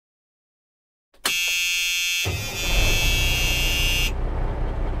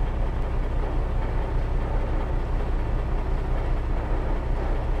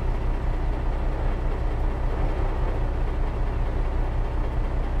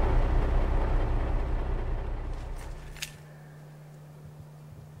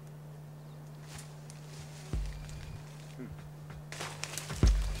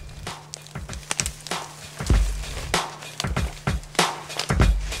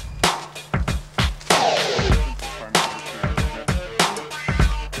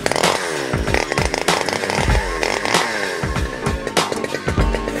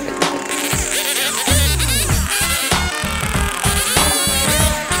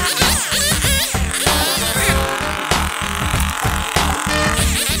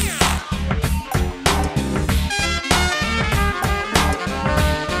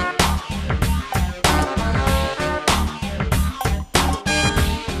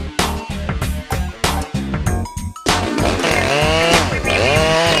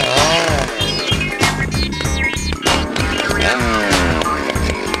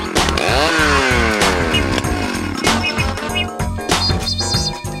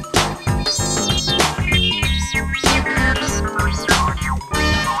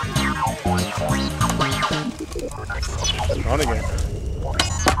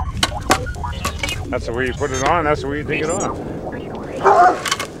That's the way you put it on, that's the way you take it off.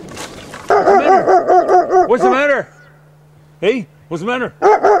 What's the matter? Hey, what's the matter?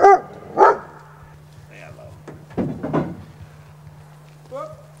 Now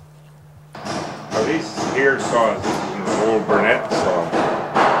these here saws, this is an old Burnett saw.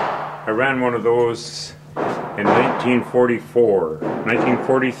 I ran one of those in 1944.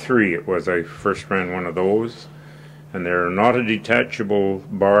 1943 it was I first ran one of those. And they're not a detachable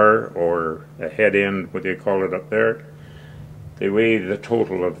bar or a head end, what they call it up there. They weigh, the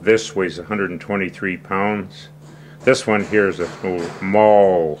total of this weighs 123 pounds. This one here is a old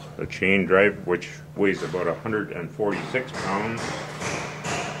maul, a chain drive, which weighs about 146 pounds.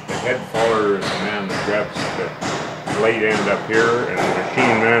 The head faller is the man that grabs the blade end up here, and the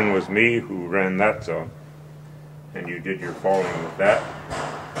machine man was me who ran that saw. And you did your falling with that.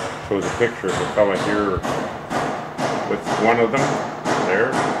 Shows a picture of a fella here with one of them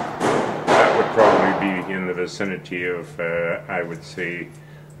there. That would probably be in the vicinity of, I would say,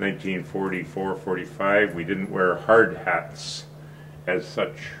 1944, 45. We didn't wear hard hats as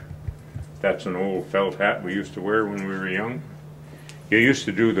such. That's an old felt hat we used to wear when we were young. You used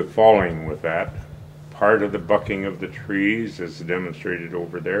to do the falling with that. Part of the bucking of the trees is demonstrated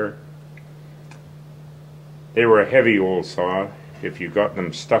over there. They were a heavy old saw. If you got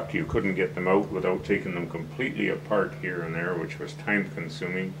them stuck, you couldn't get them out without taking them completely apart here and there, which was time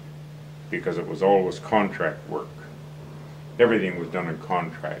consuming because it was always contract work. Everything was done in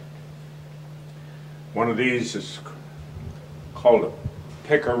contract. One of these is called a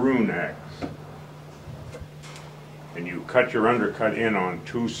picaroon axe. And you cut your undercut in on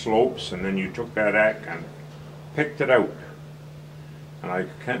two slopes, and then you took that axe and picked it out. And I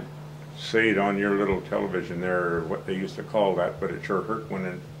can't say it on your little television there or what they used to call that, but it sure hurt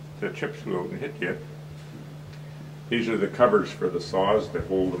when the chips flew out and hit you. These are the covers for the saws that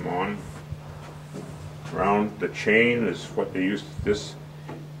hold them on. Around the chain is what they used. This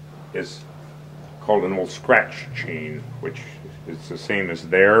is called an old scratch chain, which is the same as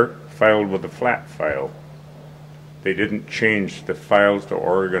there, filed with a flat file. They didn't change the files to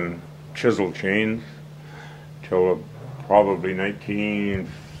Oregon chisel chains till probably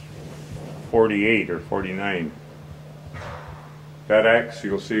 1948 or 49. That axe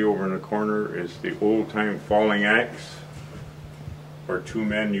you'll see over in the corner is the old-time falling axe, where two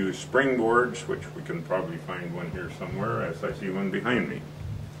men use springboards, which we can probably find one here somewhere, as I see one behind me.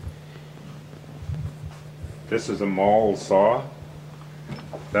 This is a maul saw.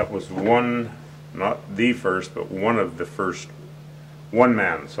 That was one, not the first, but one of the first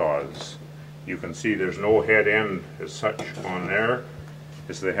one-man saws. You can see there's no head end as such on there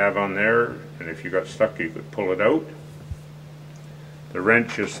as they have on there, and if you got stuck you could pull it out. The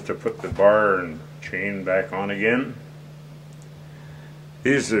wrench is to put the bar and chain back on again.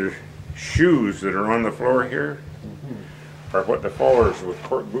 These are shoes that are on the floor here, are what the fallers with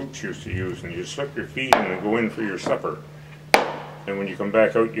cork boots used to use, and you slip your feet and then go in for your supper. And when you come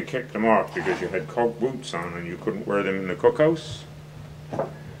back out you kicked them off because you had cork boots on and you couldn't wear them in the cookhouse.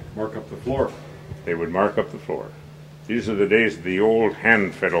 Mark up the floor. They would mark up the floor. These are the days of the old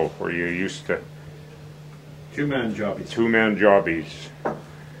hand fiddle where you used to... Two-man jobbies. Two-man jobbies.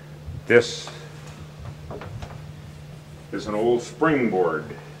 This is an old springboard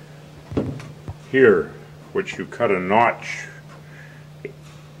here, which you cut a notch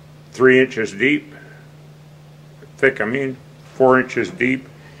 3 inches deep, thick I mean, 4 inches deep,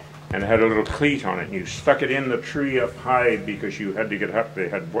 and it had a little cleat on it, and you stuck it in the tree up high because you had to get up. They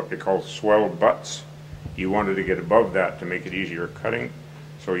had what they call swell butts. You wanted to get above that to make it easier cutting,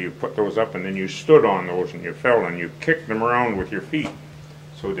 so you put those up and then you stood on those and you fell and you kicked them around with your feet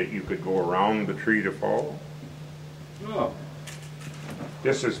so that you could go around the tree to fall. Oh.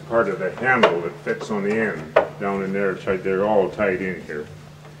 This is part of the handle that fits on the end down in there. They're all tied in here.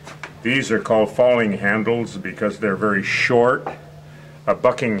 These are called falling handles because they're very short. A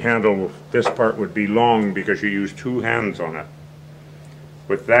bucking handle, this part would be long because you use two hands on it.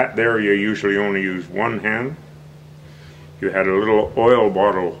 With that there, you usually only use one hand. You had a little oil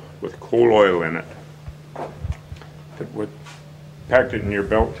bottle with coal oil in it. That would packed it in your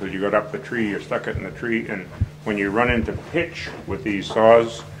belt till you got up the tree. You stuck it in the tree, and when you run into pitch with these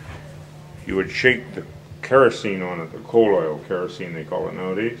saws, you would shake the kerosene on it, the coal oil kerosene they call it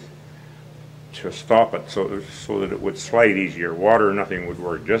nowadays, to stop it so that it would slide easier. Water, nothing would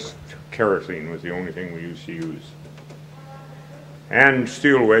work. Just kerosene was the only thing we used to use. And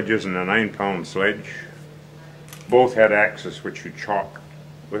steel wedges and a 9-pound sledge. Both had axes which you chalk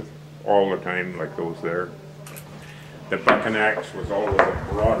with all the time, like those there. The bucking axe was always a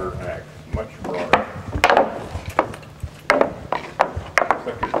broader axe, much broader.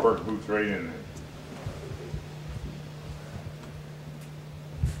 Stuck your cork boots right in there.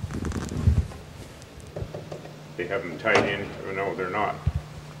 They have them tied in. No, they're not.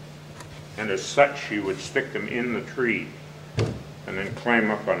 And as such, you would stick them in the tree and then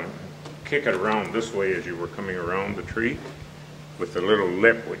climb up on it, kick it around this way as you were coming around the tree with the little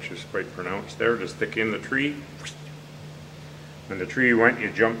lip, which is quite pronounced there, to stick in the tree. When the tree went, you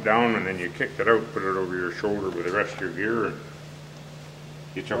jumped down and then you kicked it out, put it over your shoulder with the rest of your gear, and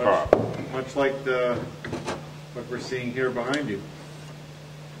you took off. Much like what we're seeing here behind you.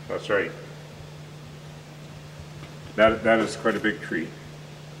 That's right. That is quite a big tree.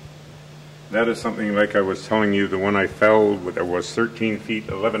 That is something like I was telling you, the one I felled that was 13 feet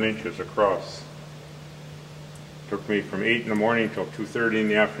 11 inches across. Took me from 8 in the morning till 2:30 in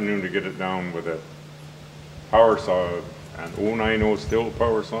the afternoon to get it down with a power saw, an 090 still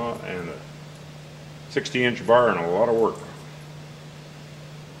power saw, and a 60-inch bar, and a lot of work.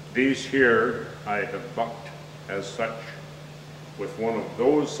 These here I have bucked as such with one of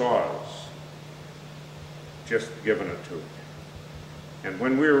those saws, just given it to it. And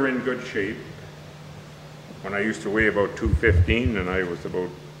when we were in good shape, when I used to weigh about 215 and I was about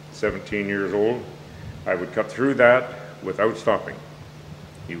 17 years old, I would cut through that without stopping.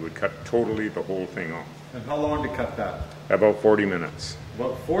 You would cut totally the whole thing off. And how long to cut that? About 40 minutes.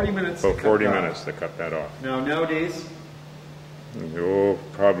 About 40 minutes About 40 minutes to cut that off. Now, nowadays? Oh,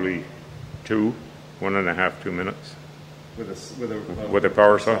 probably 1.5, 2 minutes. With a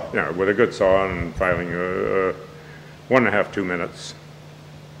power saw? Yeah, with a good saw and filing 1.5, 2 minutes.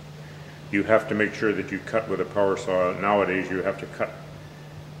 You have to make sure that you cut with a power saw. Nowadays you have to cut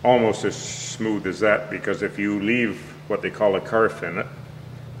almost as smooth as that, because if you leave what they call a kerf in it,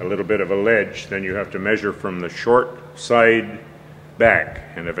 a little bit of a ledge, then you have to measure from the short side back.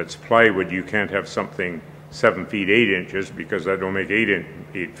 And if it's plywood, you can't have something 7 feet 8 inches, because that don't make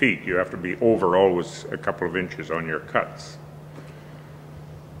 8 feet. You have to be over always a couple of inches on your cuts,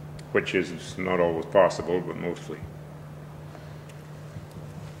 which is not always possible, but mostly.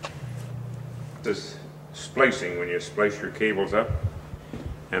 This splicing, when you splice your cables up,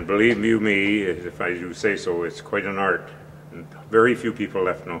 and believe you me, if I do say so, it's quite an art. And very few people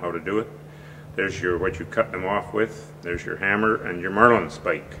left know how to do it. There's your what you cut them off with. There's your hammer and your marlin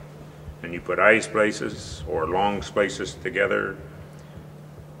spike. And you put eye splices or long splices together.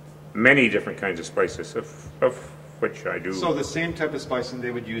 Many different kinds of splices, of which I do. So the same type of splicing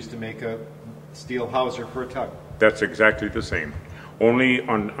they would use to make a steel hawser for a tug? That's exactly the same. Only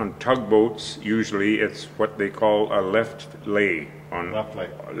on tugboats, usually it's what they call a left lay. Left lay.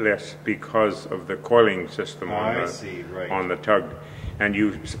 Less, because of the coiling system on the tug. And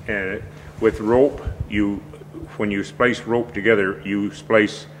you, with rope, when you splice rope together, you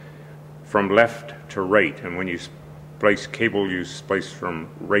splice from left to right. And when you splice cable, you splice from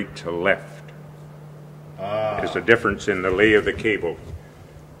right to left. There's a difference in the lay of the cable.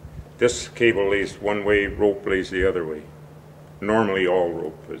 This cable lays one way, rope lays the other way. Normally all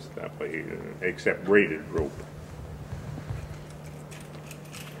rope is that way, except braided rope.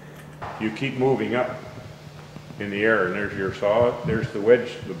 You keep moving up in the air, and there's your saw, there's the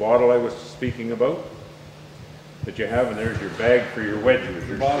wedge, the bottle I was speaking about that you have, and there's your bag for your wedges.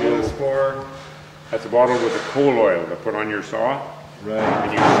 The bottle is for? That's a bottle with the coal oil to put on your saw. Right.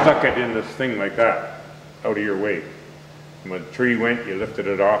 And you stuck it in this thing like that, out of your way. And when the tree went, you lifted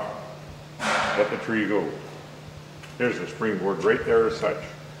it off, let the tree go. There's a springboard right there as such.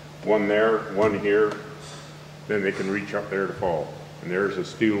 One there, one here, then they can reach up there to fall. And there's the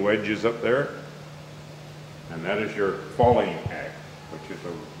steel wedges up there. And that is your falling act, which is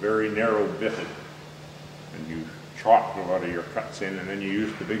a very narrow bitted. And you chop a lot of your cuts in, and then you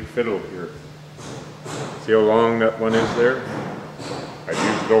use the big fiddle here. See how long that one is there? I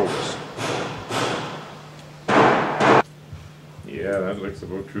use those. Yeah, that looks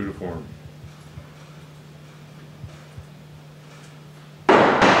about true to form.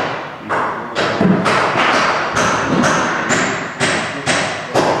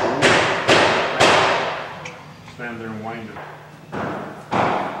 Stand there and wind it.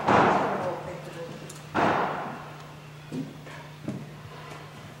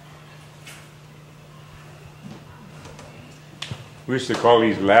 We used to call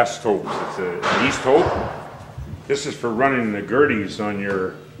these last hopes. It's an east hope. This is for running the girdies on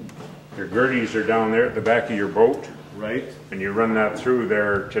your girdies are down there at the back of your boat. Right. And you run that through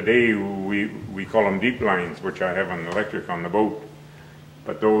there. Today we call them deep lines, which I have on the electric on the boat.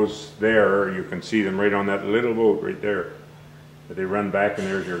 But those there, you can see them right on that little boat right there. But they run back, and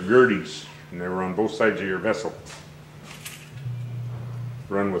there's your girdies, and they're on both sides of your vessel.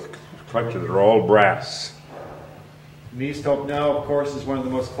 Run with clutches. They're all brass. The East Hope now, of course, is one of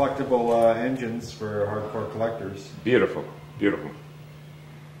the most collectible engines for hardcore collectors. Beautiful, beautiful.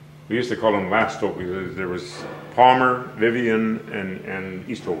 We used to call them Last Hope because there was Palmer, Vivian, and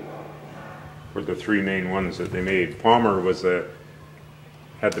East Hope were the three main ones that they made. Palmer was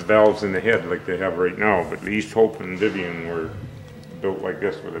had the valves in the head like they have right now, but East Hope and Vivian were built like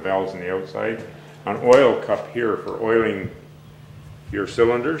this with the valves on the outside. An oil cup here for oiling your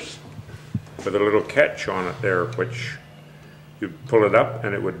cylinders with a little catch on it there, which you pull it up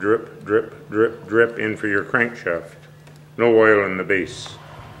and it would drip, drip, drip, drip in for your crankshaft. No oil in the base.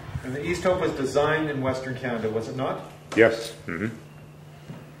 And the East Hope was designed in Western Canada, was it not? Yes. And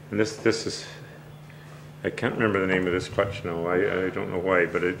this is, I can't remember the name of this clutch now. I don't know why,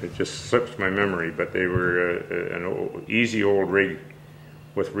 but it just slips my memory. But they were an easy old rig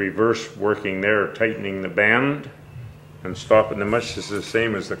with reverse working there, tightening the band and stopping the much the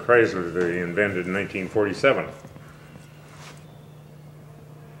same as the Chrysler they invented in 1947.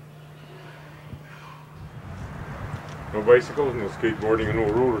 No bicycles, no skateboarding, and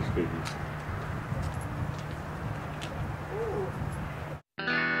no roller skating.